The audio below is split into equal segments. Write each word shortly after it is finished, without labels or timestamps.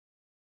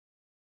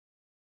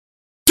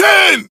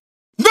10,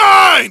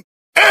 9,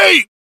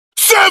 8,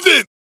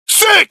 7,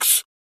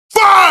 6,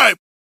 5,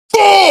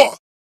 4,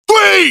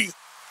 3,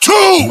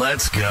 2,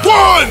 let's go.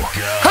 1.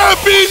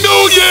 Happy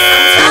New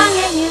Year!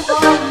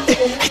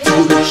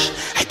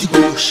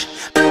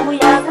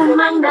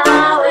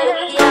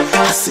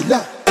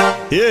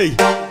 Hey,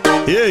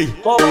 hey.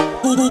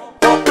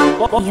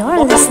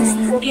 You're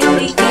listening to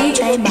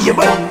DJ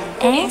BYRON.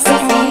 Easy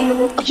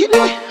BYRON,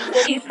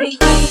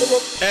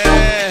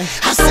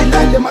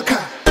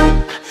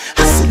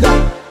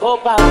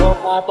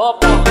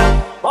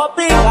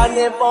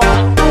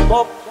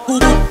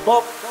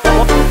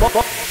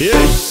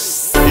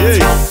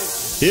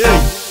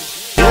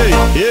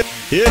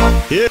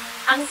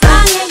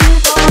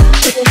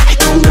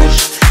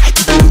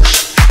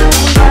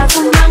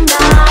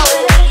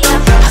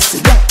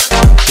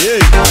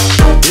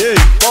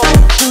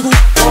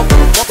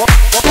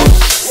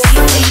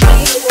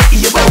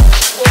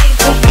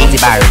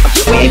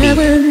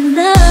 baby.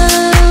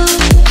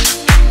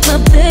 My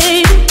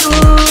baby,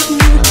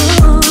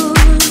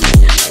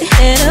 I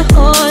had a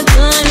hard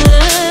time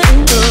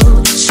letting go.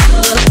 So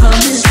I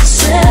promised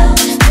myself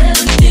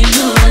everything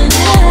no one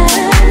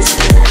has.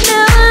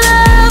 Never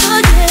love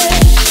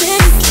again,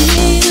 then you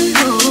came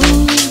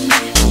home.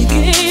 You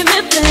gave me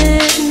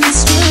back this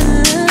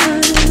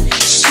one.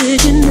 Said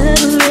you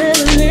never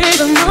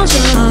ever leave my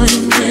heart.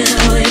 And then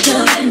I wake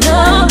up and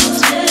know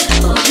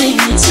holding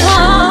me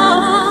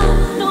tight.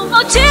 No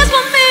more tears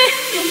for me,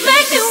 you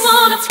make me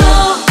wanna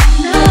fall.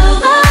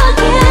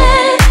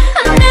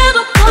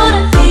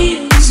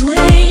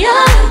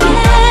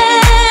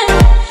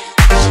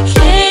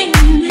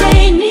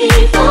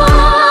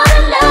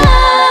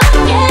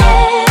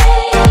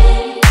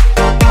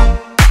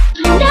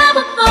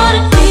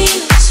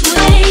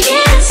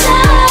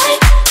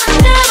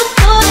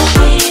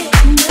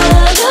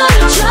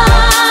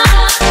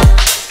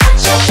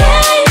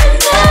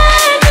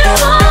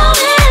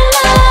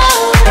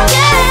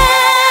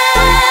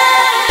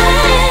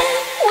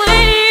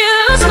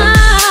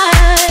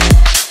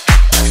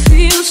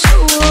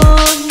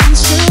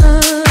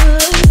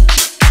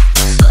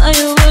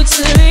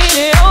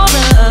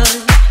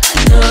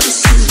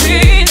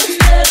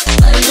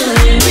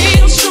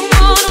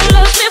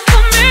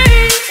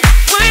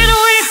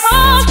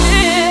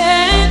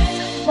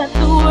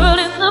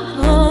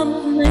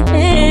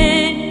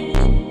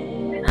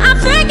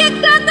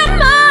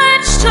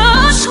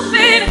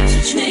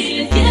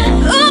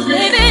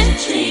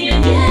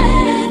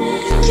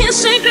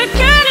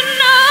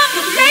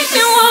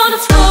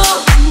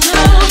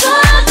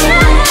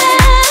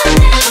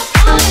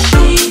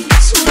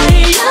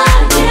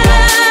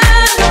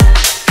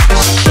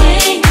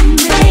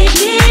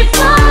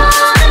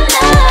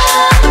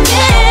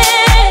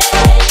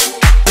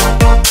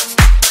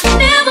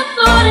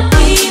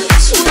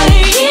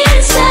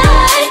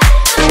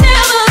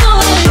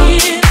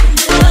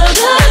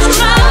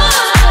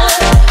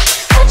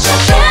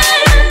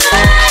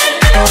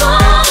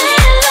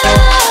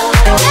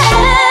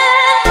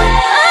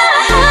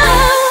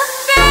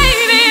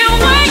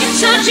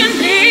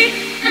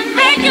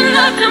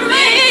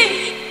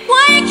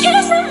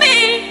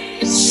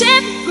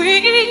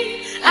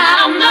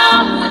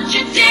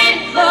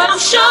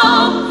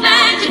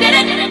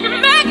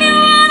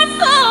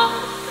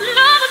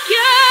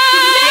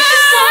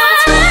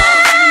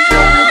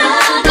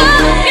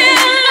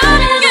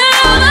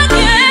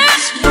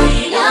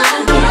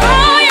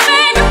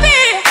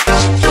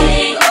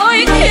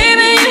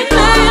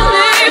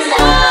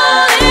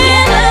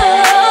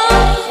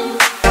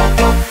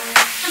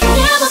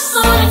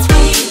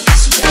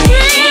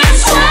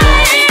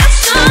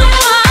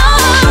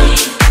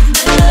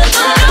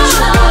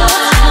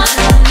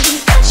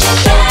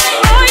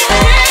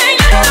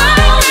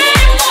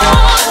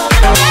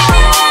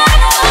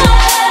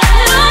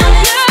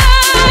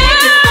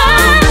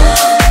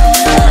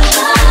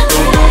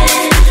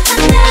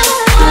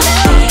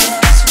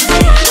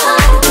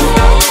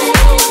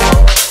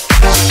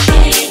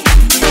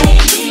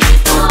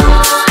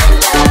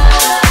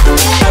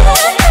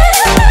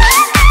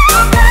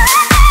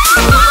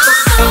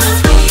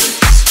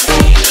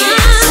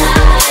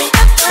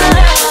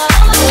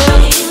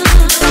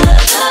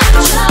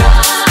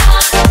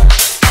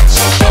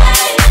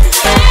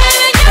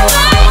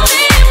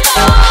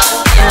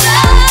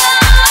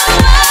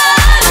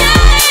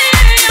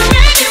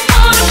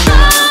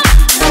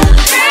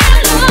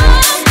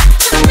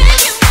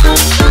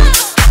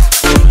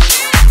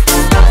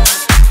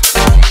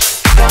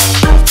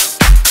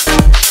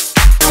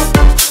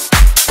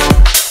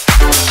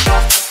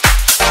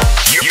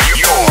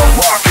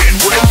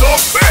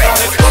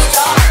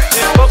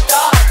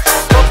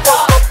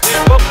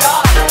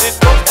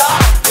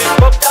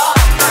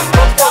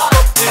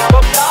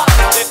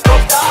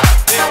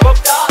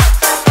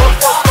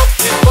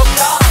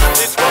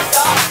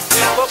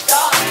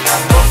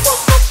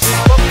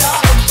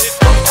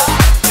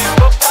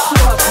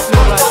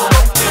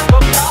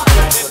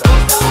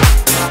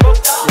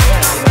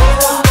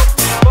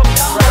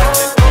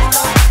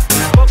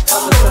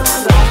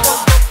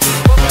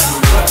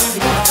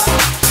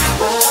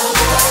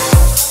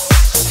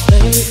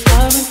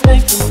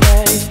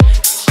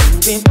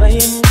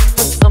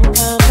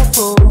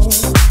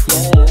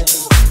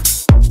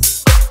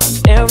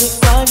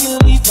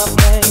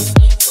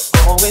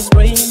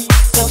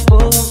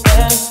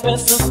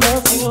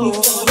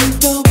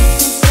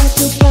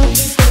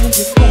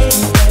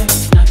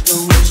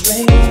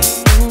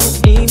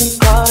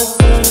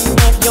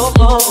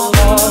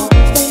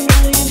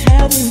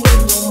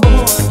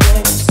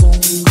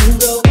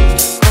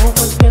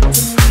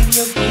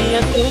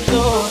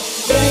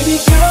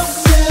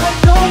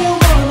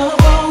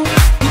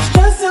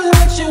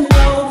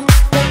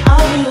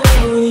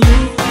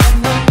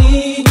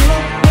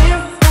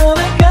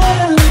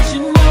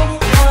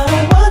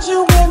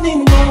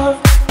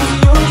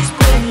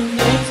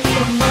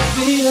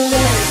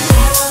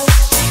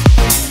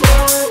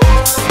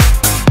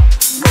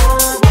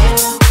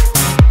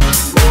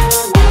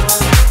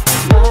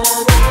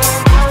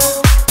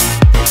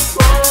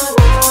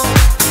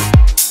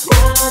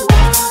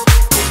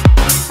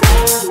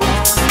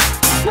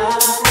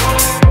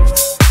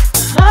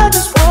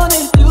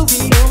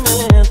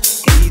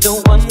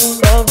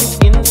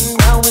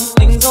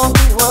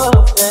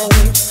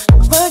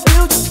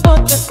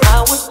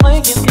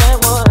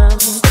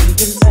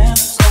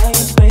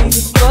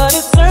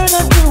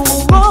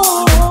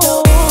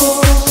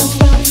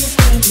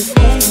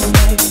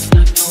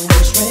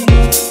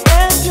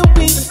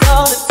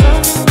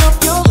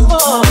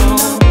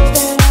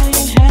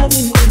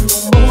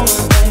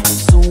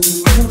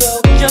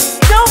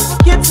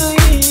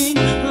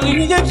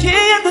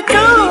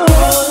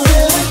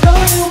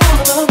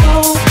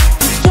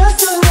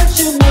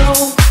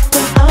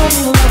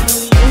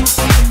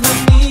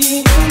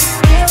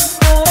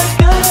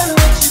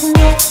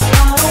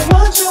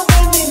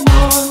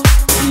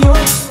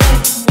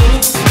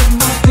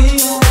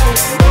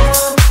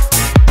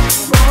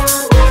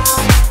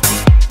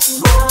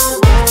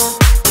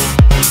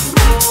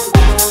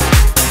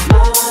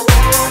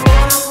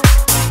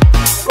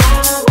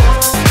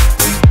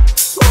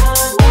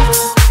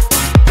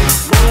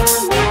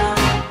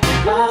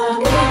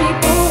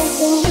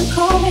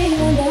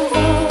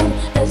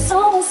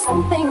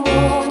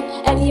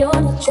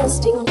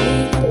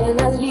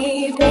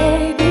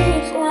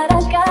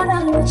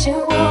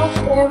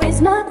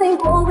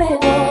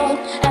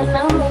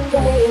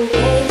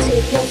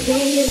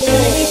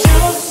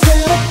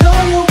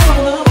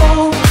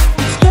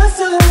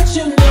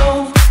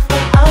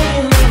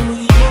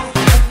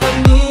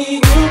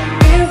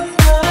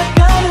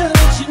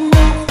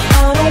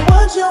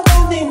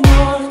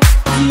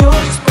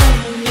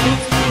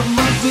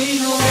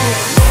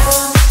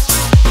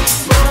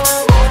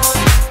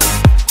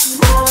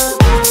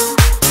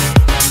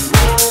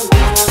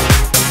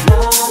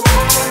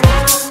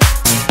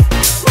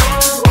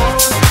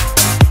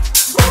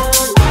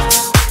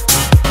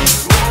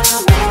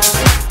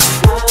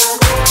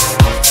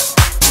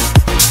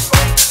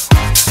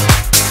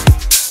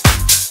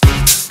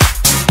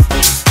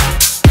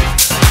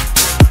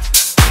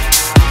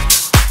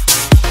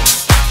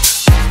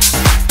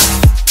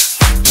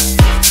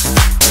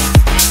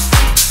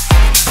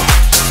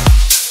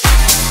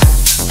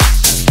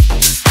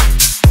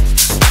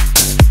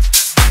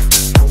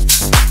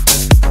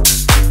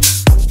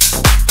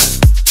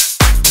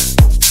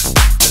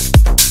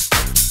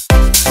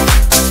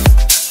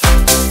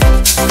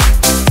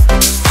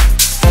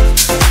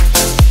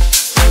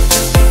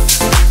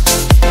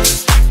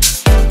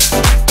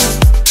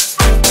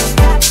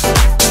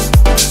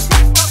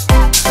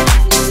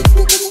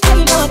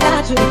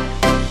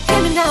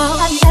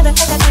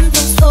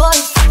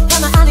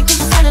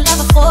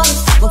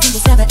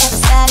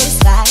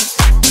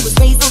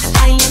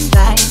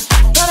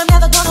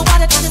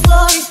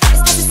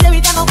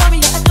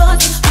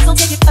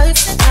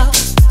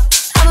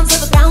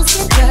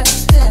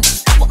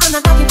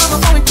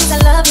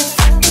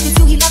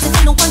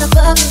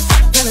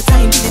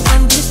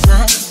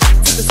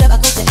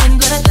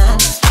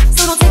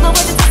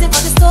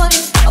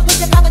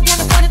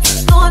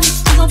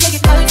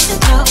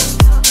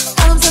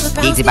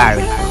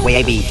 BYRON,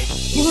 WAB.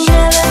 You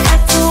never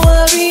have to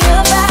worry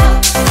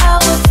about how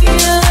I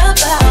feel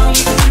about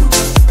you.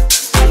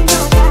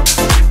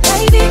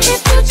 Baby,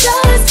 if you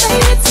just pay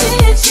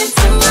attention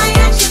to my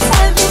actions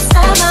every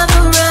time I'm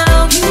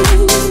around you.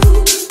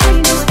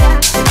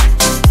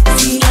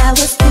 See, I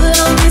was put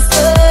on this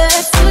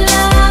earth to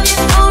love you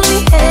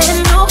only and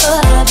no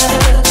other.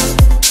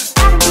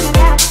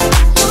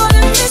 You're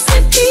the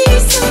missing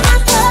piece in my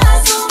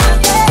puzzle, my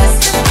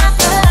best and my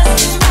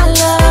husband, my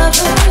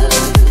lover.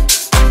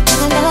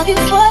 I love you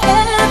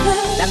forever.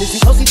 Now listen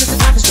closely, this is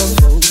how the story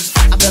goes.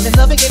 I fell in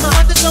love and gave my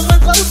heart to someone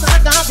close. I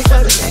thought we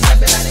were oh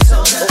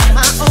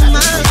my, oh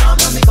my.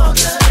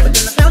 But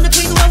then I found a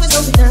queen who always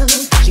hold me down.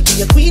 She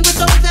be a queen with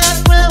all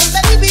that crown,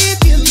 baby,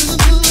 it's you.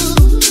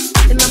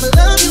 And I'ma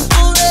love you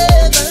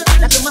forever.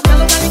 Now to my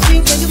fellow running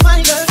queens, when you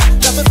find her,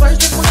 love her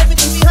first and put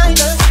everything behind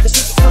her. The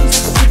secret comes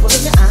with the people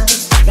in your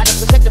eyes. Gotta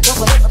protect the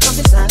proper love from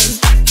inside.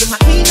 You're my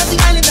queen of the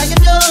island, I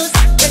am yours.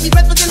 Baby,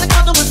 breakfast in the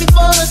car, the one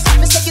before us.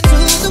 Let's take it to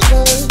the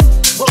moon.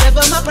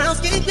 Forever my brown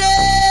skin girl.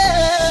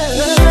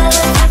 You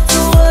never have to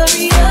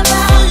worry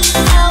about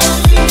how I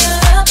feel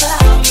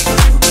about you.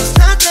 It's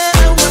not that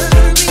I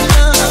worry,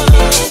 love.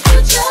 If you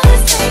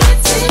just pay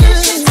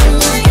attention to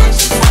my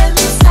actions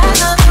every time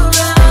I'm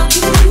around.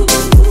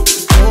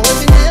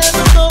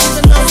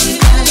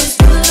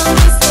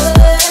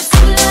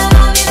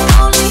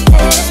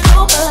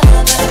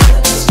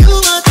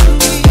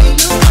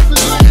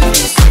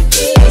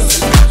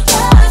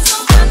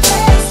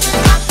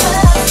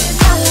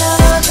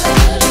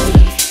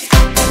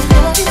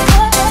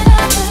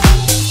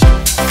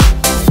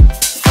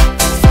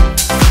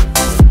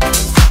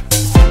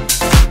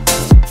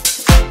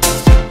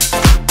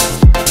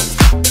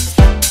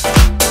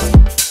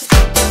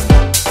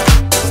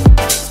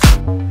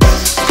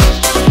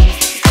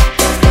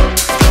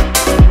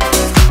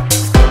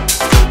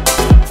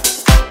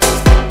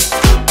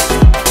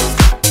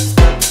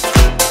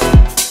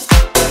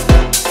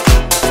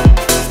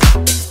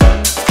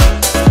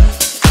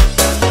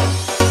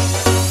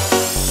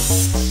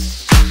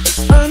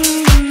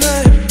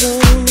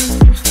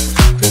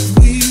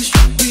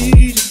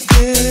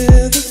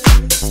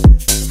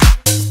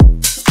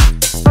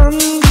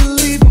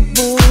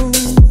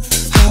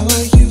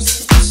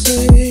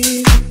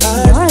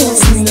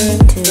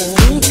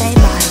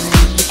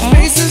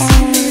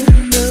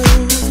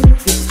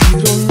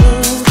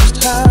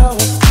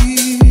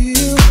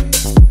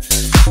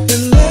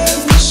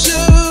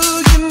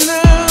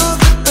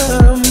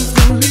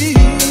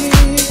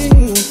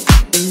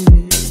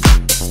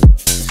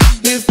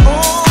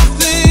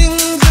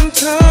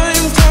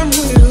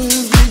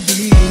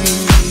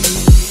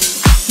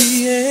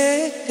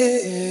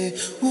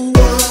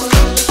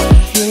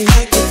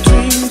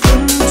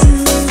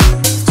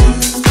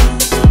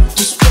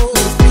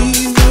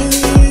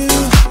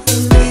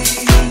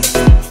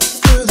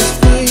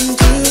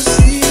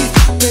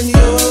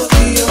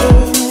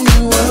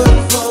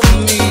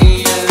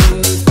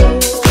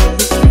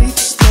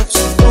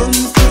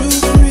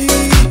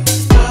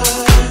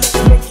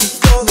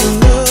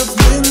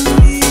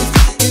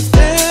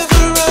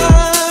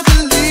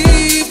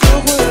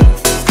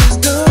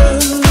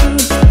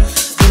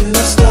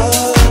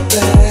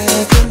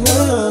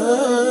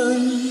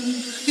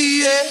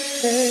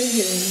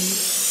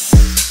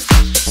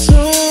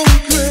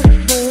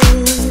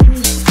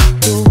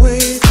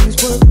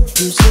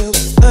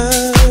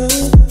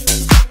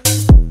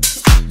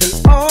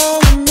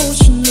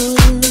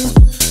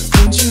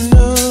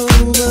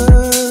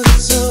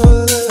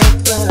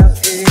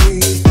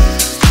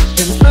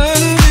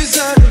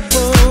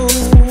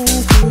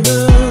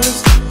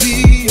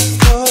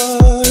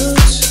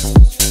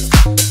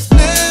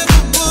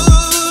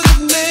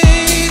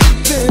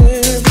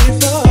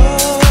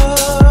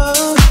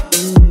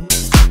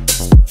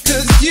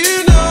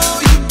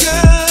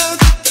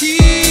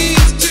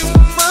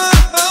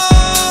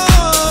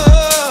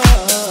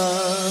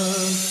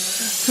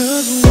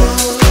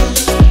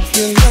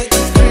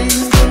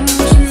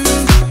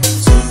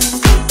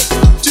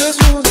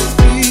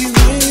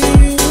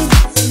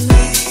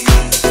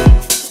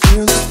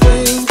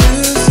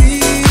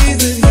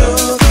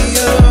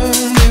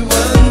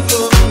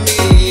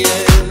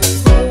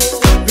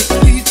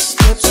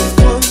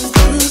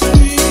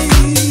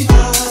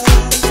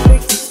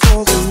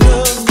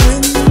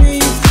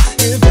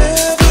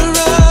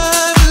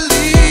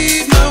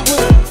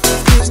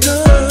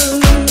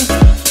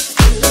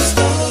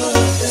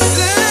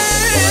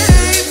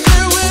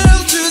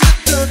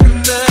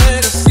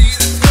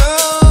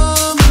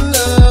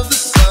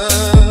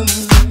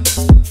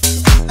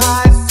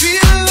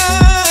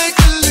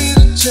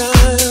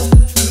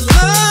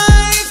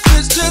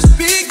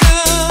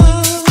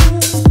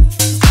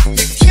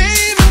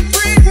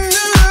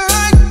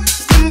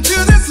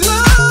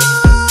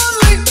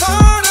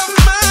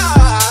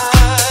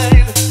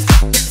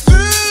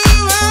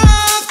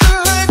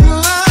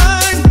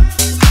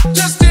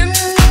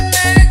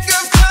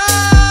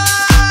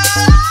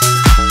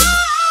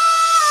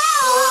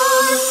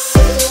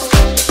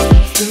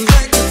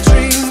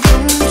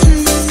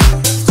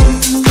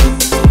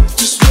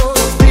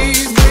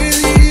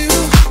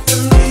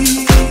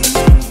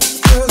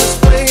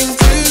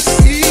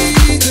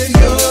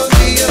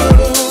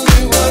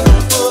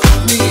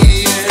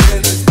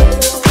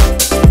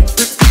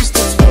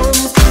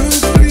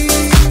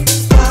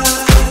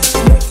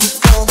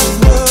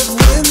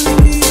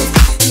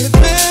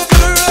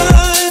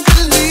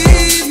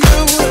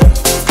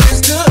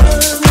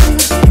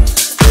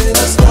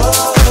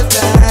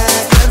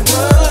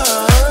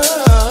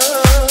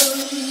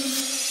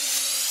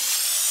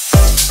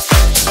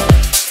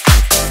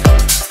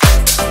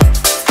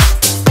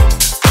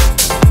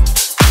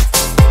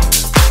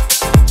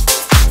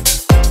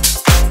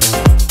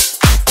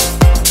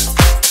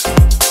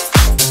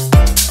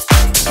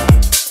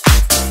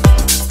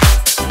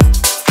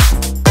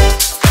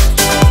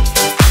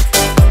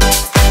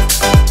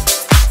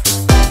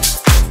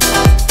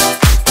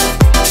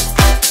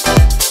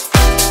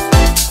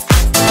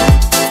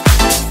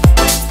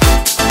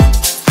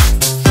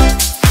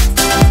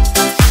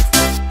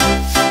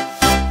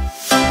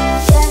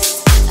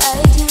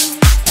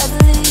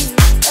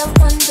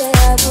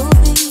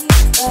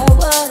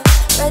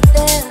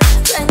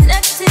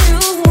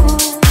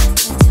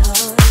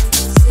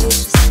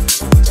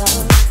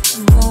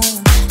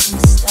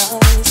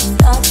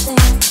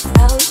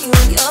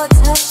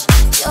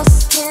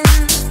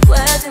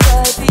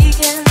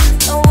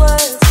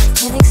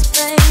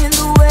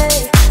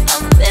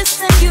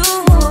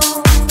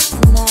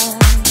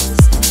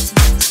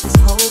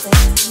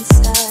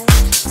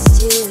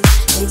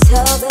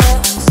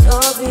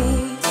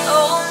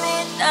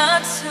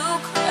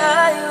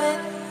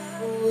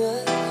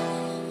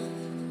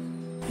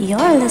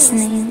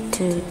 listening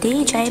to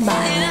DJ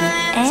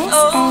BYRON It's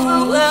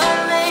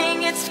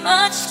overwhelming, it's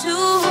much too.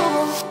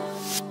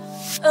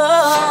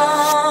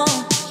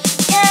 Oh.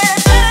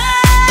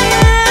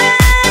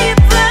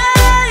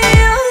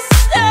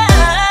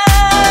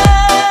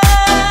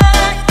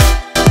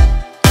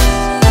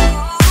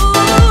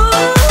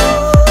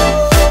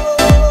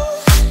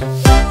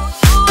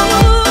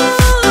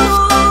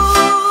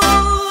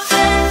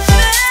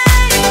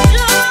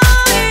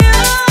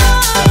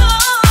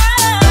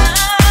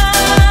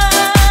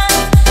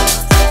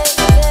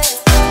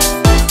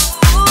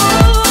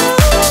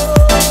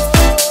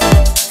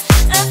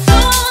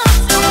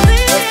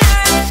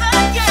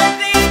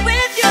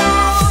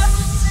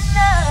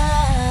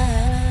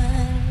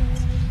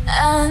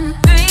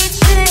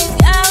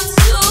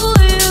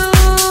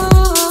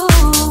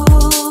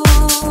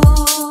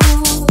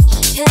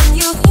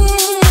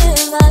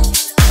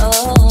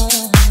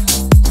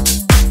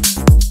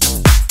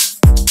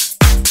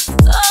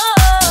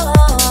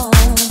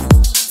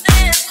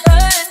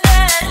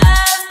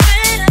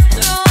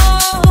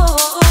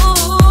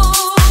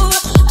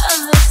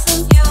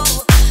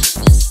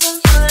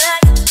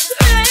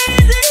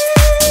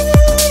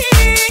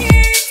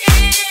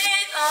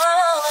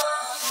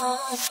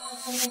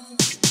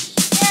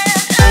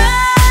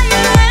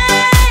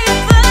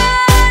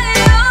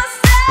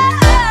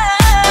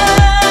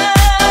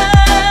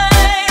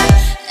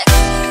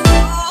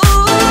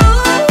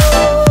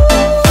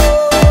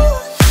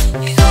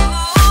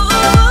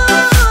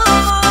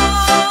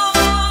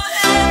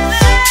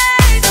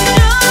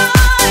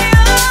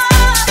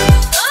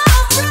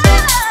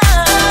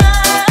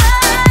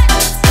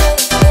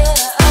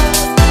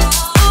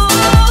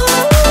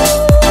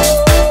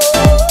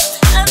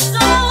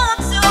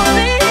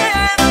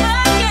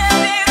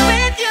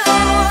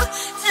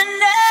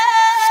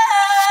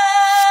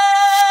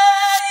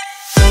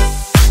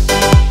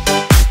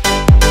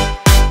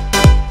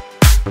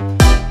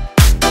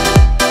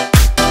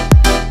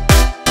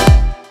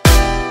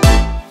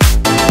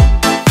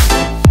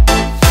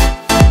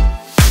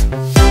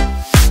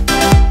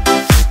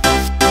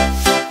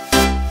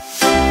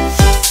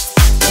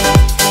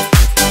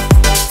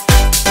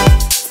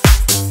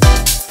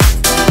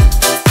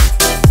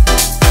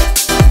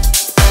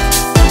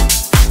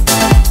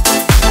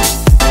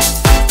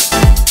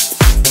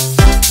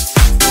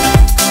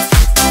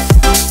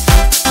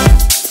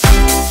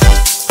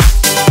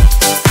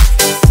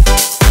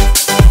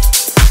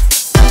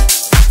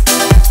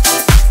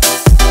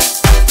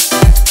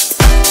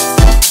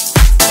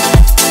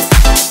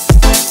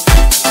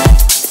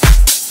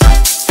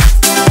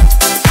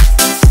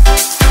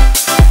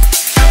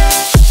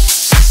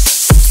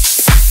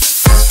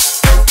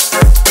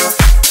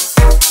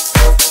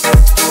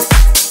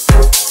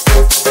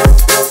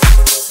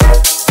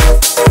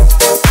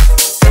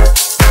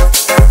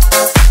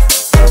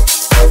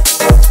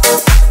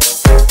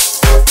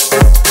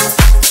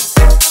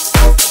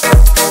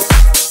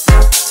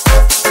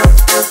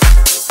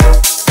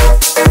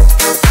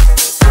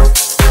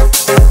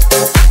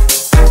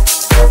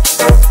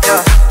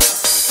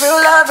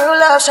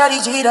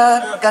 Shawty G'd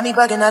up, got me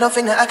bugging, I don't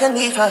think that I can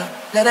leave her.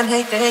 Let them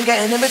hate, they ain't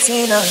getting in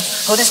between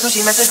us. Hold this Gucci,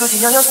 mess with Gucci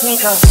on your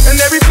sneaker.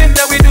 And everything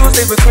that we do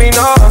stays between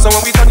us. So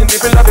when we touching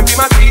different love and be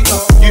my teacher.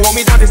 You hold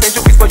me down, this ain't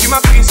your piece, but you my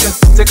piece, yeah.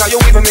 Take out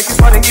your weave and make it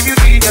smart and give you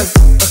D,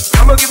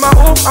 yeah. I'ma give my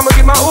ooh,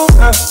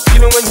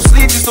 Even when you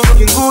sleep, you still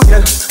looking good,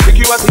 yeah.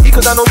 Take you out to eat,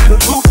 cause I know you the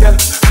truth, yeah.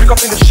 Pick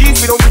up in the sheets,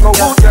 we don't give no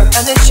wood, yeah.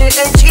 And this shit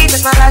ain't cheap,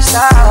 it's my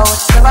lifestyle. When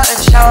she step out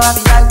in the shower, I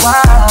be like,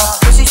 wow.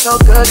 Pussy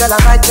so good, girl, I'm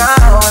right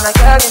down. When I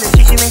girl in the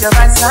sheet, she make the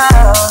right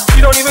sound.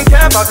 You don't even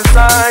care about the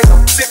sign.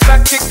 Sit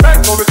back, kick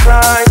back, or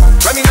recline.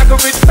 Ride me like a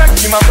rich back,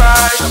 you my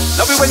ride.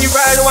 Love it when you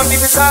ride, oh I'm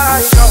deep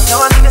inside.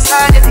 No, I'm deep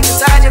inside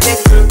you, baby.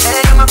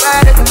 Hey, I'm a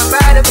rider,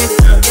 baby.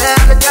 Yeah,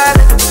 I'm the guy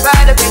that can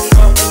provide it, baby.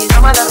 And you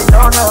know my love is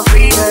no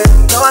freedom.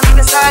 No, I'm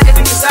deep inside you,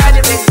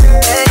 baby.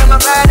 Hey, I'm a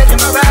rider,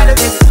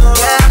 baby.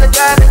 Yeah, I'm the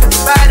guy that can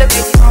provide it,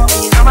 baby.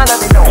 And you know my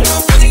love is no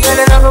freedom. Girl,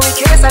 I love when we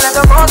kiss, I like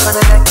the walk on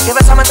the neck. Give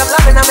her so much I'm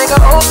loving, I make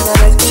her open her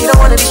legs. She don't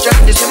wanna be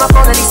stressed, just hit my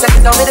phone any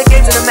second. Don't make the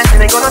games in a mess,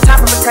 and ain't got no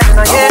time for pretending,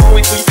 oh yeah. I'm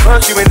always for you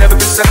first, you ain't never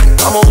been second.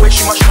 I'm always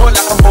shoot my short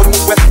like I'm holding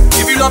with weapon.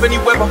 Give you love any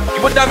weather,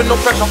 you a diamond, no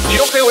pressure. You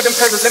don't play with them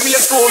peasants, let me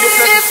explore your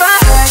pleasure. If I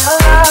had your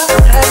love,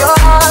 had your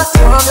heart,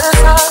 from the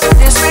start,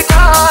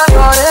 disregard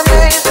all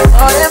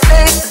them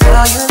things,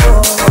 now you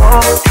know.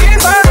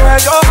 If I had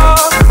your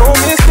heart, no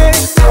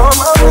mistake, come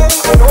my way,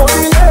 no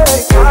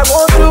delay. I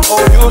want you,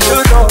 oh you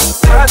should know.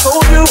 I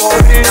told you all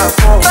this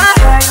before. If I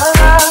had your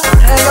love,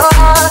 had your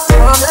heart,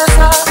 from the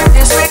start,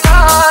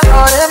 disregard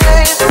all them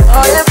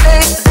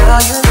things, now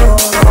you know.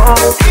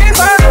 If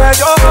I had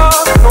your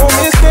heart, no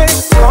mistake,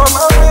 come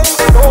my way,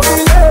 no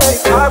delay.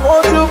 I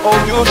want you, oh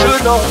you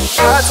should know.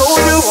 I told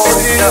you all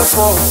this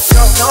before.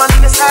 No, I'm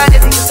deep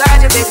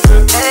inside you, baby.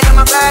 Hey, I'm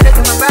a rider,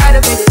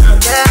 baby.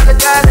 Yeah, I'm the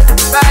guy that can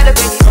provide it,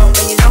 baby.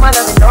 And you know my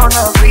love is no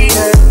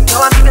freedom.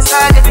 No, I'm deep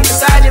inside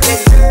you,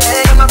 baby.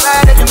 Hey, I'm a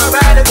rider,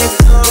 baby.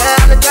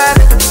 Yeah, I'm the guy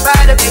that can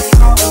provide it, baby.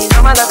 And you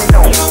know my love is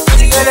no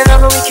freedom. Girl, I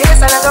love when we kiss,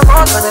 I like the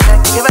walk on the neck.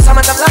 Give her so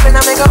much I'm loving,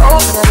 I make her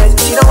open her legs.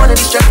 She don't wanna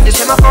be stressed,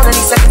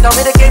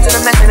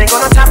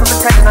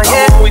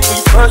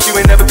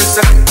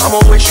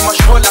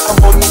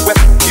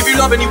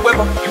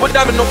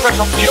 under no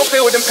pressure. You don't play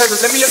with them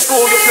peasants, let me explore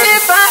your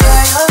pleasure. If I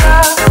had your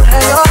love,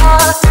 had your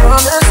heart from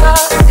the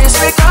start,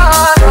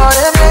 disregard all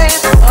the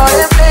names, all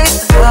the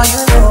places, now you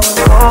know.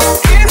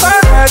 If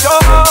I had your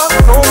heart,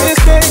 no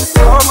mistake,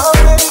 on my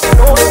way,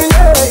 no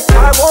delay.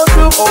 I want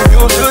you, oh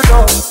you should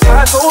know.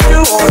 I told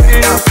you all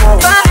this before.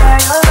 If I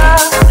had your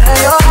love, had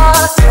your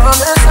heart from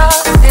the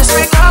start,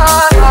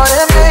 disregard all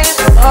the names,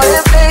 all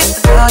the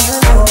places, now you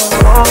know.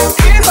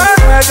 If I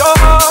had your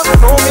heart,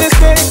 no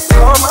mistake,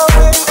 on my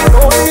way,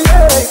 no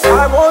delay.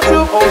 I want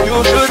you, oh you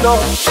should know.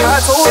 I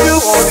told you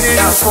all this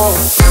before.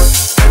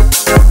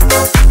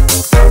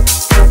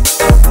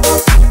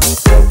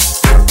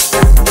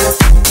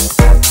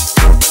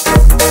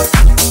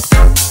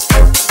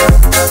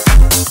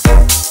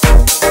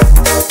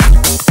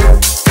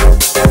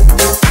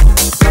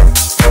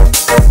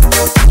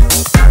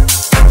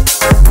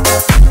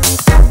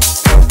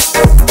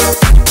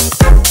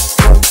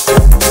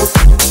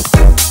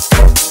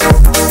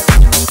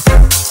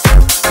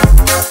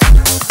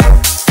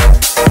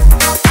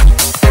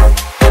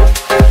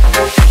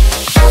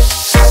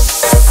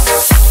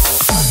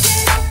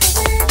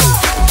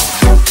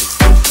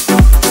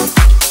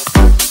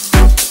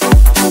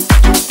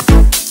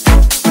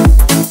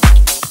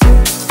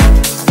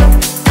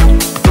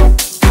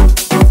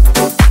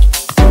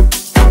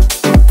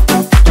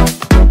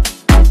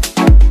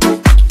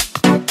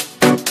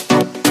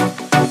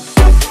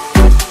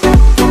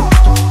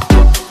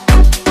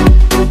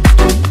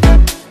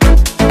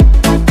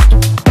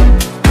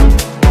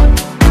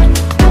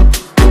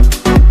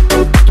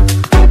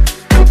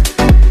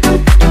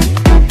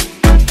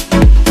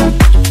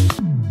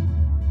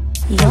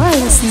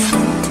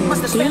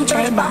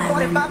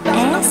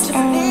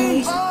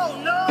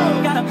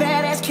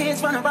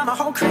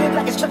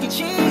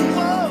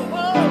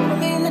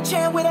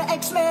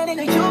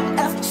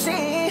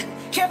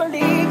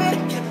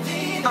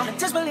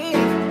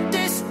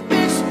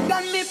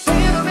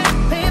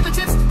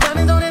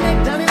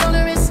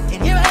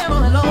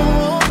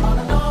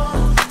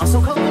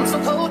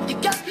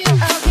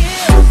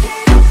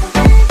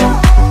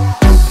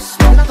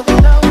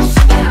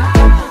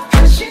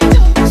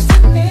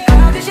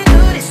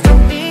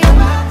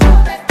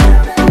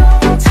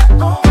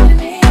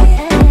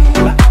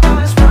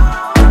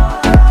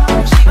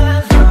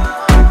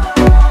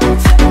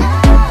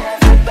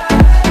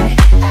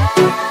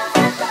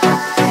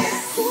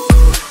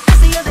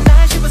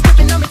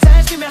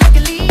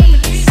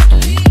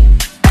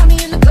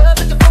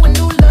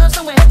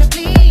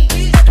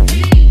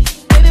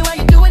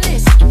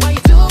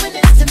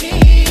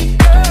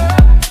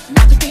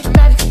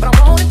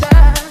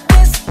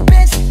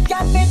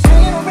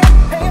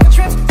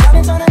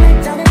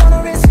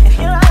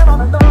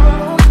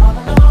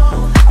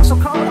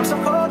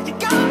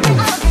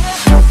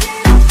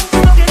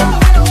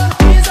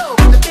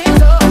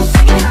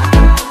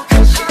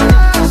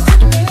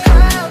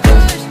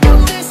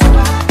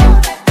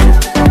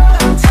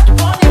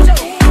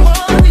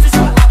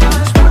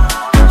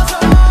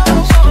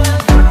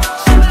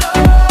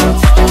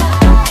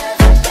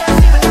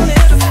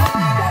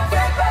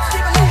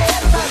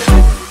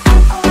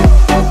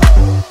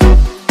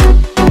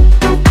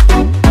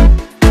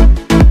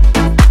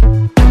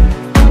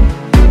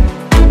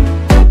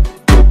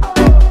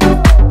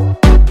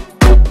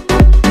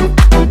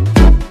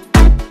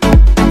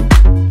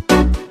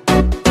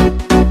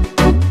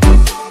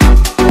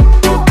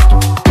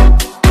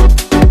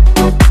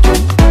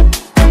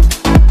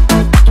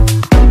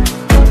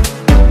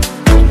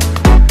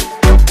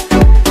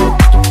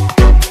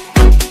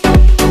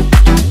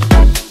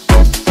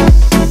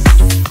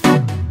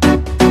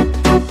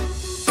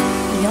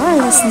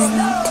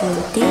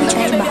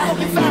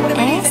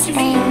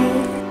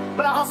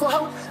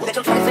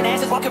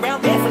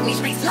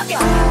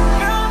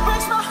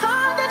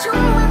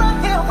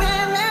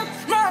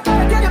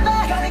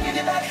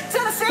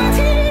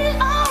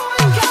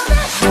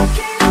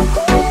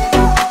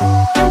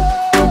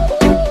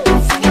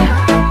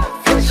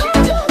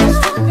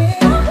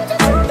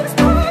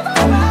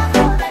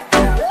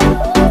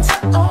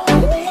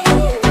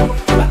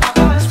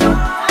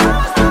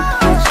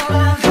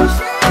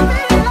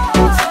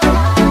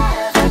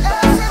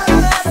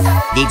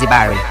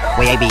 BYRON,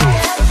 YAB.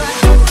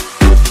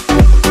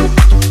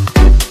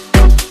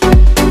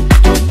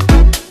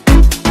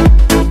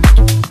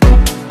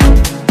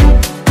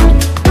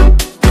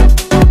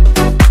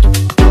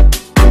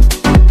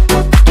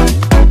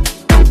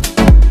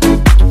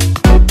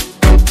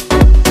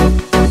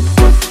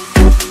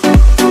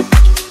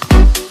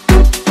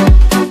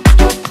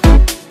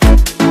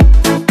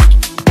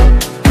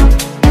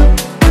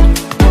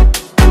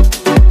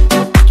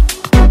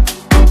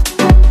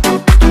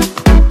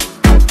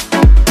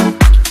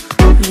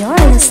 You're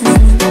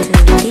listening to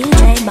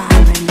DJ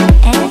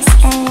BYRON.